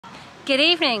Good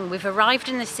evening. We've arrived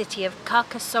in the city of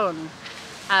Carcassonne.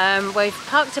 We've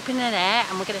parked up in an air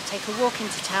and we're going to take a walk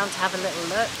into town to have a little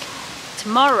look.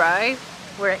 Tomorrow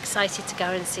we're excited to go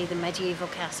and see the medieval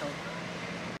castle.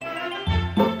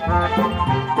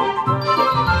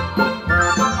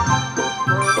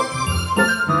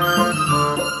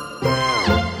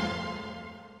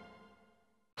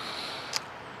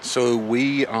 So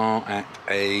we are at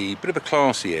a bit of a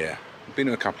classy air. I've been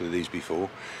to a couple of these before.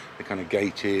 They're kind of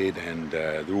gated and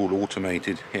they're all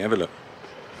automated. Here, have a look.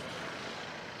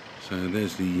 So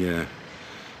there's the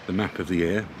map of the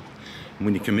air. And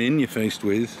when you come in, you're faced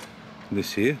with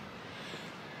this here.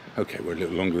 Okay, we're a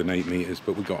little longer than 8 meters,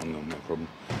 but we got on them, no problem.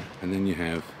 And then you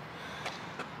have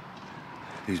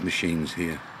these machines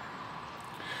here.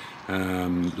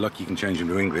 Lucky you can change them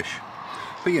to English.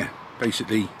 But yeah,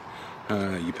 basically,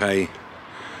 you pay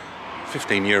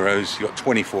 15 euros, you got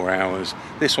 24 hours.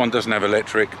 This one doesn't have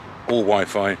electric or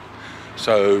Wi-Fi.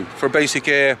 So for a basic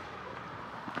air,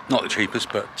 not the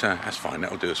cheapest, but that's fine.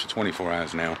 That'll do us for 24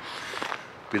 hours now.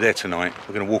 Be there tonight.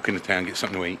 We're going to walk into town, get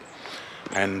something to eat.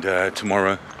 And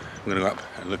tomorrow, we're going to go up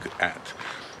and look at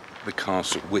the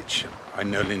castle, which I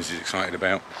know Lindsay's excited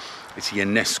about. It's a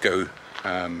UNESCO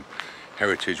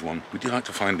heritage one. We do like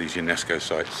to find these UNESCO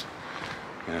sites.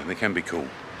 You know, they can be cool.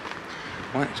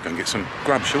 Right, let's go and get some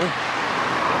grub, shall we?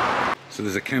 So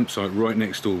there's a campsite right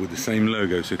next door with the same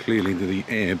logo, so clearly the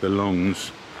air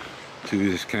belongs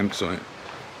to this campsite.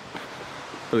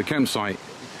 But the campsite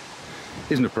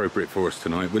isn't appropriate for us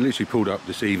tonight. We literally pulled up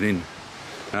this evening.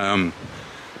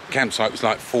 Campsite was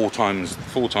like four times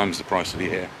the price of the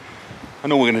air.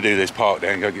 And all we're going to do is park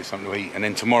there and go get something to eat. And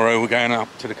then tomorrow we're going up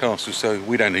to the castle, so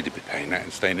we don't need to be paying that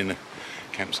and staying in the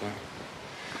campsite.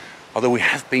 Although we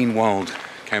have been wild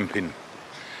camping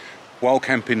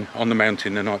on the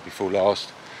mountain the night before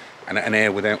last, and at an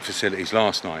air without facilities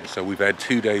last night. So we've had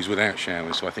 2 days without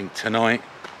showers. So I think tonight,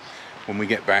 when we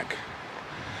get back,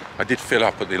 I did fill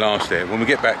up at the last air. When we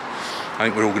get back, I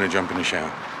think we're all going to jump in the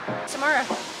shower. Tomorrow.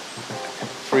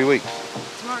 3 weeks.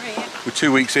 Tomorrow, yeah. We're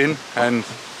 2 weeks in, and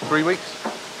 3 weeks.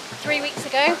 3 weeks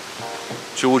ago.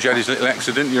 George had his little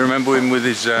accident. You remember him with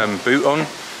his boot on?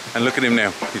 And look at him now.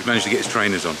 He's managed to get his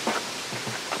trainers on.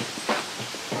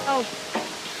 Oh.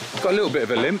 He's got a little bit of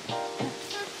a limp,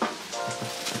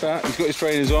 but he's got his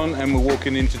trainers on and we're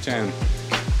walking into town.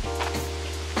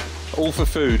 All for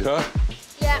food, huh?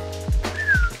 Yeah.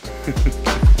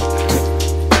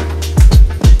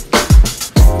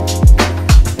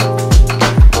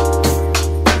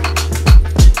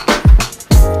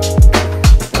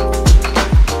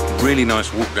 Really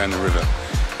nice walk down the river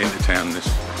into town, this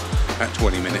about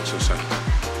 20 minutes or so.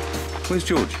 Where's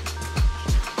George?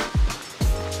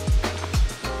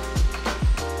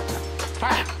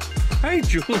 Hey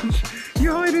George,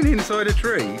 you're hiding inside a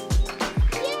tree? Yeah.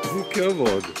 Oh, come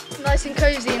on. It's nice and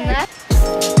cosy in there.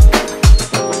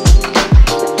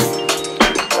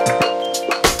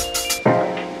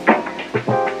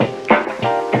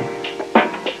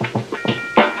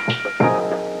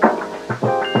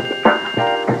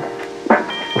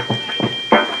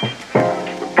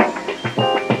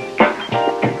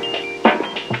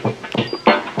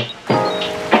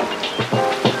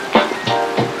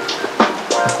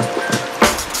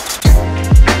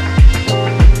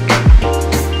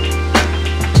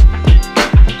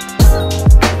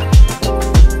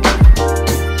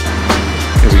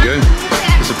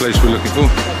 Place we're looking for.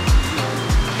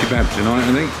 Kebab tonight, I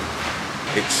think.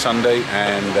 It's Sunday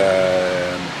and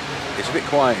it's a bit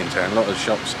quiet in town. A lot of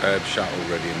shops have shut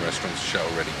already and restaurants are shut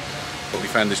already. But we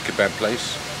found this kebab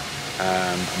place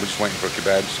and we're just waiting for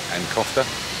kebabs and kofta.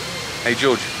 Hey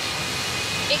George.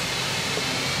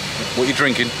 What are you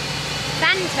drinking?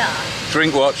 Fanta.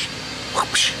 Drink watch.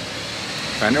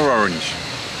 Fanta orange.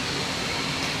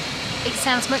 It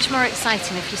sounds much more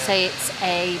exciting if you say it's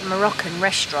a Moroccan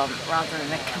restaurant rather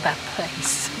than a kebab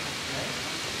place.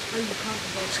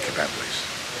 It's a kebab place.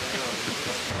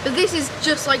 But this is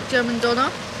just like German doner,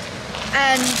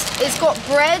 and it's got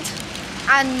bread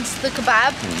and the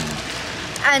kebab,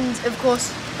 and of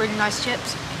course really nice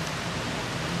chips.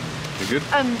 You good?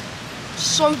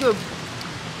 So good.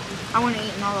 I want to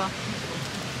eat another.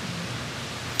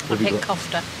 I picked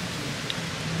kofta.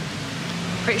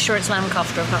 Pretty sure it's lamb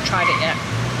kofta, I've not tried it yet.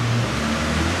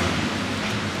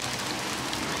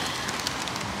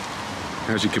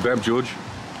 How's your kebab, George?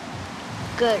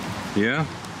 Good. Yeah?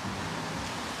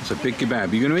 It's a big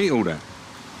kebab. You going to eat all that?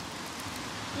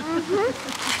 Mm-hmm.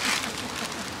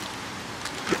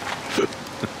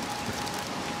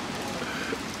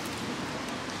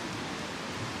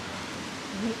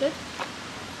 Good.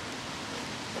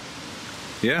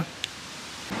 Yeah?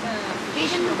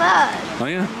 Feeding the bird. Oh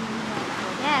yeah?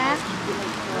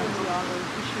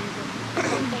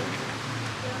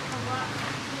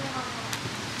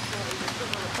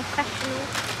 Professional.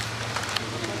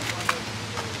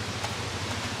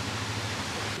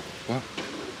 What?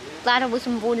 Glad I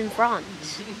wasn't born in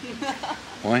France.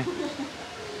 Why?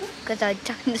 Because I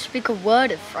don't speak a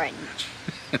word of French.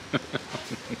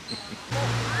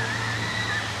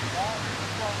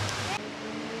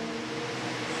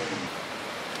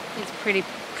 It's pretty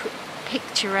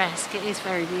picturesque. It is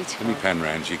very beautiful. Let me pan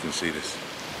round so you can see this.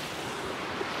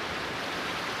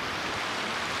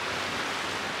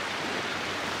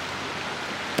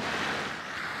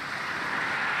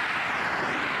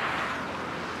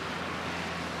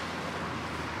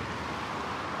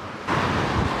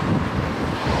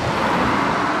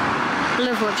 I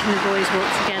love watching the boys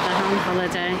walk together on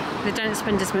holiday. They don't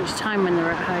spend as much time when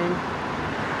they're at home.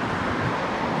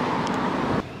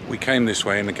 We came this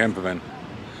way in the camper van,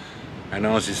 and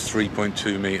ours is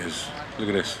 3.2 metres. Look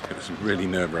at this. It's really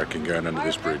nerve-wracking going under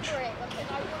this bridge.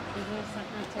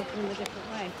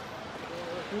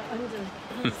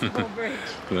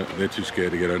 Look, they're too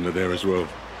scared to get under there as well.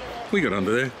 We got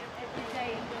under there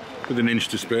with an inch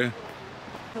to spare.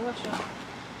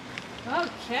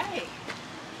 Okay.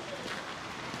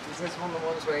 Is this one of the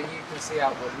ones where you can see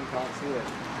out but you can't see it?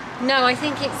 No, I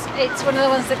think it's one of the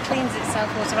ones that cleans itself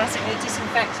automatically,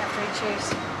 disinfects after each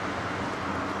use.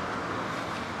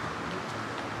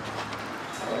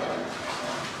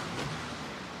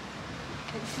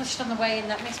 It flushed on the way in,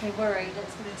 that makes me worried that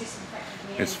it's going to disinfect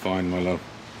me. It's fine, my love.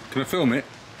 Can I film it?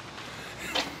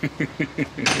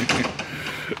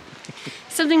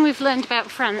 Something we've learned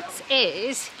about France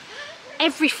is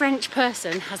every French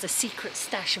person has a secret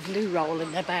stash of loo roll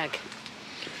in their bag.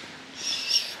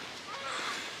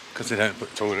 Because they don't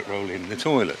put toilet roll in the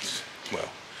toilets. Well,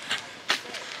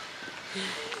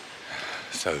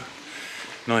 so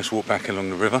nice walk back along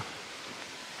the river.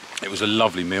 It was a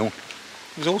lovely meal.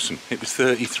 It was awesome. It was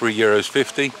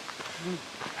 €33.50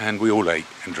 and we all ate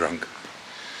and drank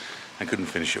and couldn't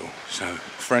finish it all. So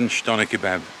French doner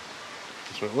kebab,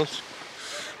 that's what it was.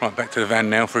 Right, back to the van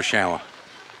now for a shower.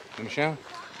 Want a shower?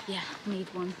 Yeah, need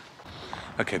one.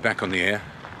 Okay, back on the air.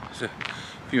 There's a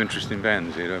few interesting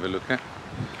vans here to have a look at.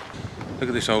 Look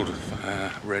at this old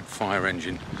red fire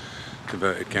engine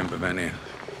converted camper van here.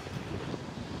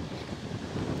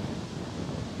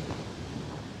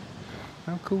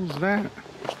 How cool's that?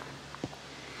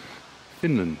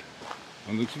 Finland,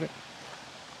 on the looks of it.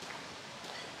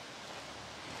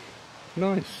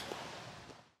 Nice.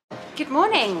 Good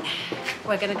morning.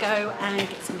 We're going to go and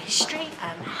get some history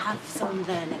and have some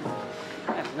learning.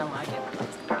 I have no idea what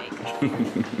that's going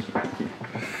to be.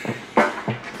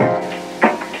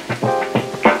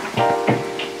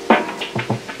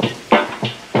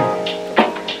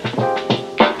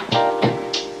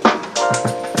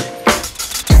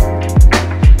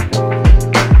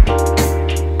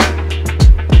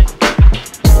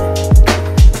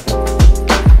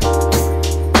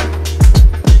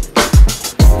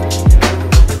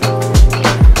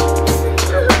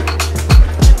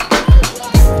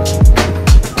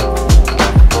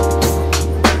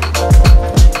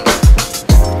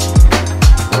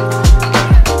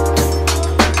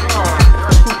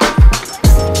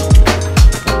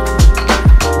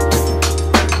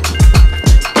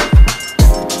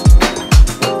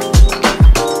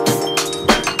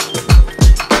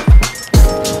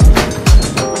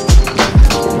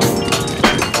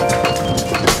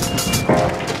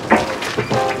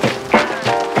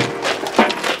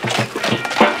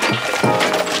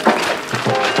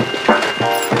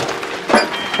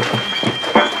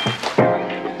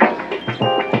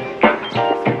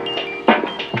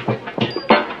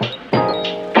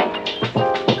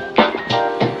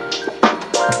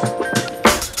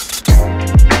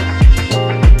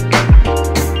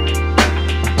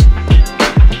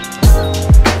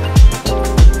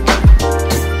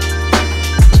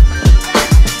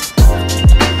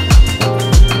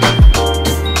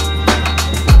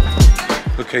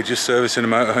 Okay, just servicing the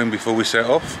motorhome before we set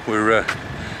off. We're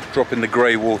dropping the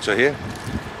grey water here.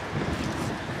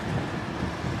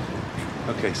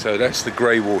 Okay, so that's the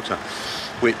grey water,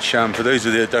 which for those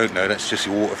of you that don't know, that's just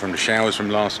your water from the showers from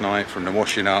last night, from the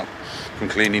washing up, from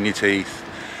cleaning your teeth.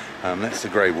 That's the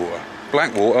grey water.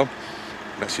 Black water,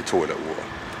 that's your toilet water.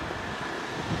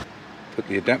 Put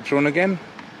the adapter on again.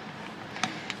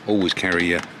 Always carry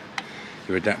your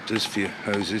adapters for your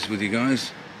hoses with you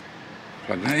guys.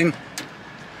 Plug that in.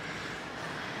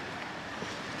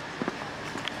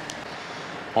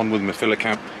 On with my filler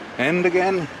cap end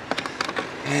again,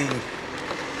 and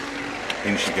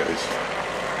in she goes.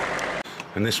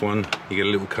 And this one, you get a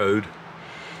little code.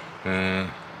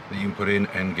 that you can put in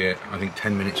and get, I think,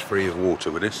 10 minutes free of water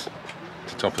with this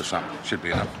to top us up. Should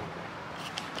be enough.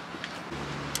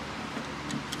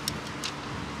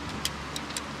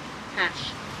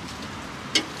 Hash.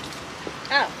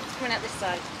 Oh, it's coming out this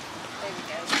side. There we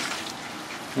go.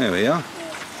 There we are.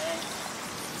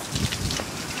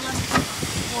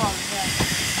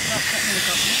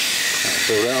 That'll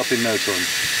fill that up in no time.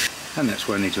 And that's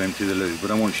where I need to empty the loo,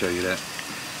 but I won't show you that.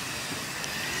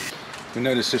 We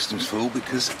know the system's full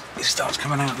because it starts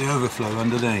coming out the overflow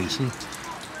under there, you see.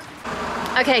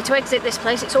 Okay, to exit this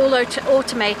place, it's all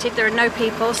automated. There are no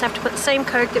people, so I have to put the same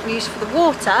code that we use for the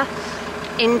water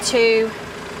into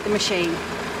the machine.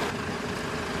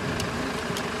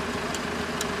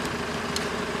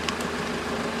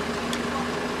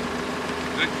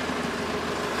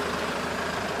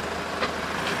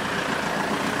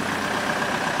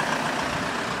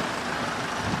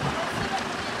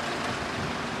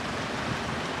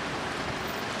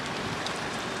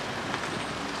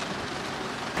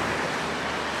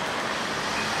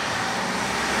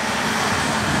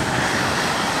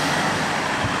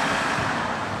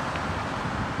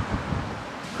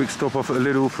 Quick stop off at a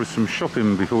Lidl for some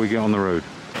shopping before we get on the road.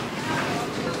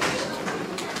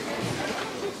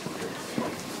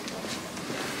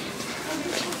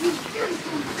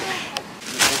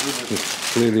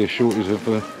 There's clearly a shortage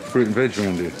of fruit and veg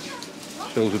around here.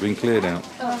 Shelves have been cleared out.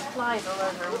 Oh, flies all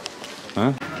over them.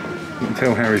 Huh? You can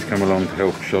tell Harry's come along to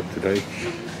help shop today.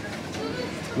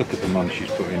 Look at the munch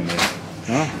she's put in there.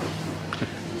 Huh?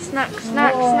 Snacks,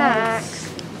 snacks, snacks.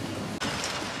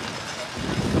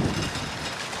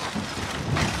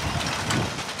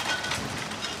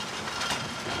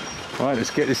 Right,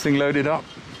 let's get this thing loaded up.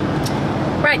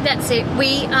 Right, that's it.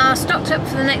 We are stocked up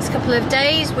for the next couple of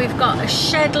days. We've got a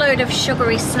shed load of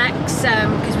sugary snacks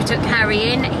because we took Harry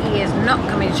in. He is not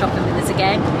coming shopping with us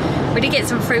again. We did get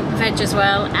some fruit and veg as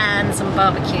well and some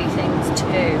barbecue things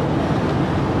too.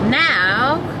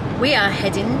 Now we are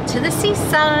heading to the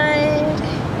seaside.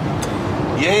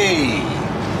 Yay!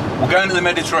 We're going to the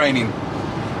Mediterranean.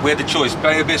 We had the choice,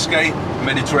 Bay of Biscay,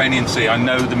 Mediterranean Sea. I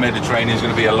know the Mediterranean is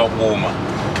going to be a lot warmer.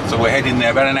 So we're heading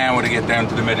there, about an hour to get down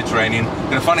to the Mediterranean.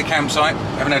 Going to find a campsite.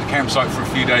 Haven't had a campsite for a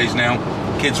few days now.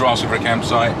 Kids are asking for a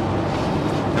campsite.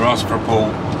 They're asking for a pool,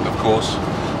 of course.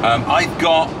 I've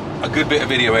got a good bit of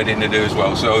video editing to do as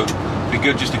well, so it'd be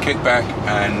good just to kick back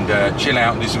and chill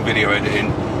out and do some video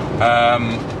editing.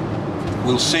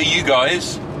 We'll see you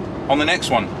guys on the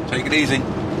next one. Take it easy.